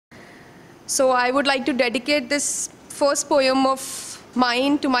So I would like to dedicate this first poem of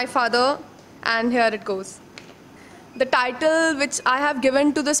mine to my father, and here it goes. The title which I have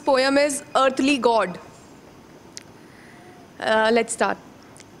given to this poem is Earthly God. Let's start.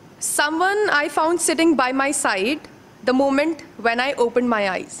 Someone I found sitting by my side the moment when I opened my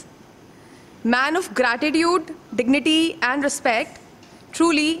eyes. Man of gratitude, dignity, and respect,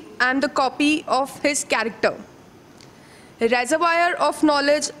 truly I am the copy of his character. Reservoir of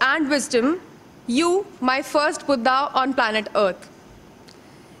knowledge and wisdom, you, my first Buddha on planet Earth.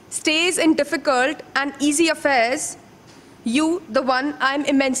 Stays in difficult and easy affairs, you, the one I am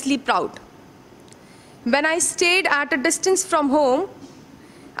immensely proud. When I stayed at a distance from home,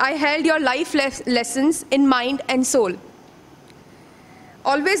 I held your life lessons in mind and soul.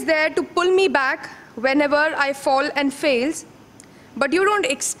 Always there to pull me back whenever I fall and fails, but you don't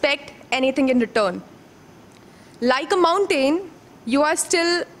expect anything in return. Like a mountain, you are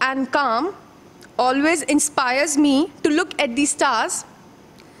still and calm, always inspires me to look at the stars,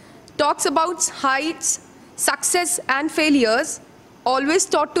 talks about heights, success and failures, always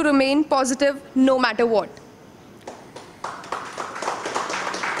taught to remain positive no matter what.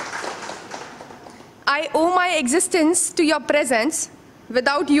 I owe my existence to your presence.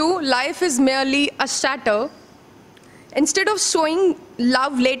 Without you, life is merely a shatter. Instead of showing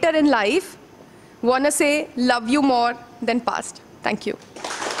love later in life, wanna say love you more than past. Thank you.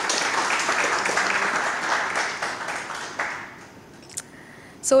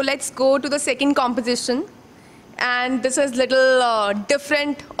 So let's go to the second composition. And this is little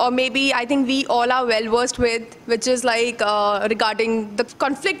different, or maybe I think we all are well versed with, which is like regarding the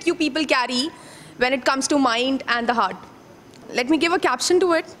conflict you people carry when it comes to mind and the heart. Let me give a caption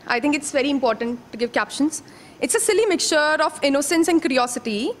to it. I think it's very important to give captions. It's a silly mixture of innocence and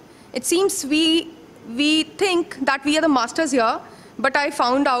curiosity. It seems we think that we are the masters here, but I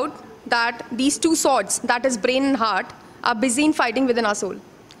found out that these two swords, that is brain and heart, are busy in fighting within our soul.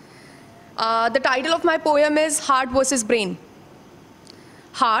 The title of my poem is Heart versus Brain.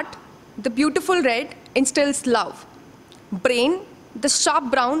 Heart, the beautiful red, instills love. Brain, the sharp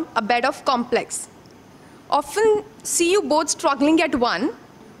brown, a bed of complex. Often see you both struggling at one,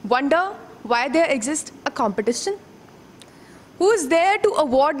 wonder why there exists a competition. Who is there to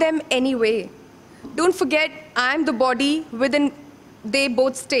award them anyway? Don't forget, I am the body within they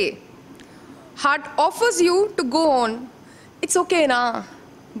both stay. Heart offers you to go on. It's okay, na.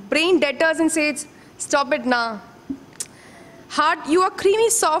 Brain detters and says, stop it, na. Heart, you are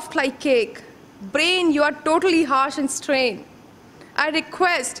creamy soft like cake. Brain, you are totally harsh and strained. I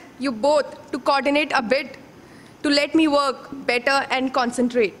request you both to coordinate a bit, to let me work better and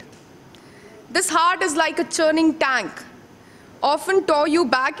concentrate. This heart is like a churning tank, often tow you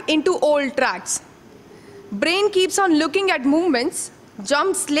back into old tracks. Brain keeps on looking at movements,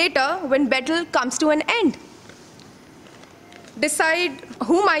 jumps later when battle comes to an end. Decide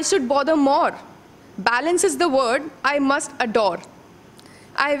whom I should bother more. Balance is the word I must adore.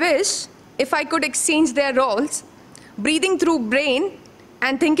 I wish if I could exchange their roles, breathing through brain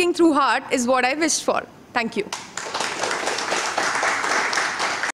and thinking through heart is what I wish for. Thank you.